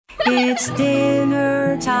It's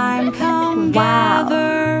dinner time, come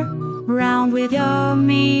gather round with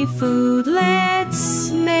yummy food. Let's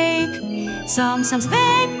make some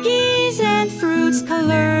veggies and fruits,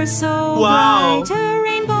 colors so bright. A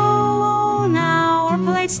rainbow on our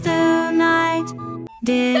plates tonight.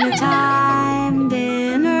 Dinner time,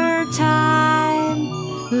 dinner time.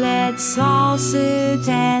 Let's all sit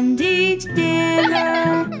and eat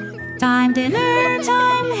dinner time. Dinner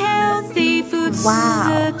time, healthy food's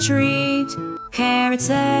a treat. Carrots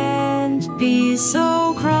and peas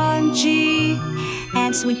so crunchy,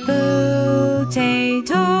 and sweet potatoes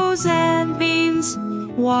and beans.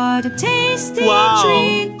 What a tasty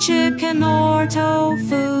treat! Chicken or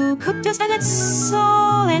tofu cooked just, and let's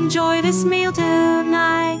all enjoy this meal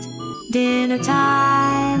tonight. Dinner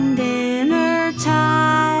time, dinner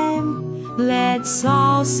time. Let's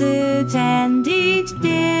all sit and eat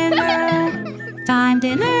dinner time.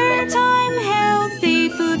 Dinner time, healthy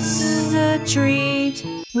food's a treat.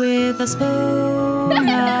 With a spoon,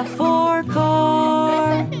 a fork,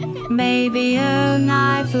 or maybe a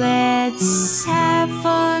knife, let's have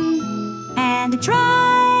fun. And it's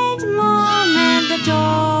right, Mom, and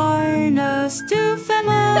join us to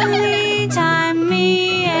family time,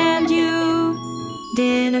 me and you.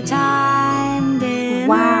 Dinner time,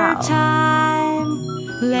 dinner time.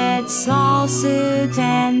 Let's all sit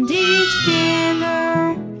and eat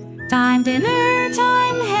dinner time. Dinner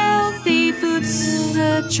time, healthy food's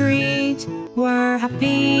a treat. We're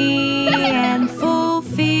happy and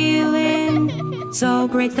fulfilling, so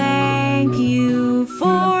great, thank you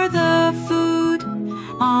for the food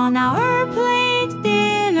on our plate.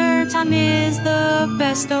 Dinner time is the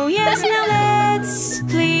best, oh yes. Now let's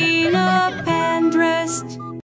clean up and rest.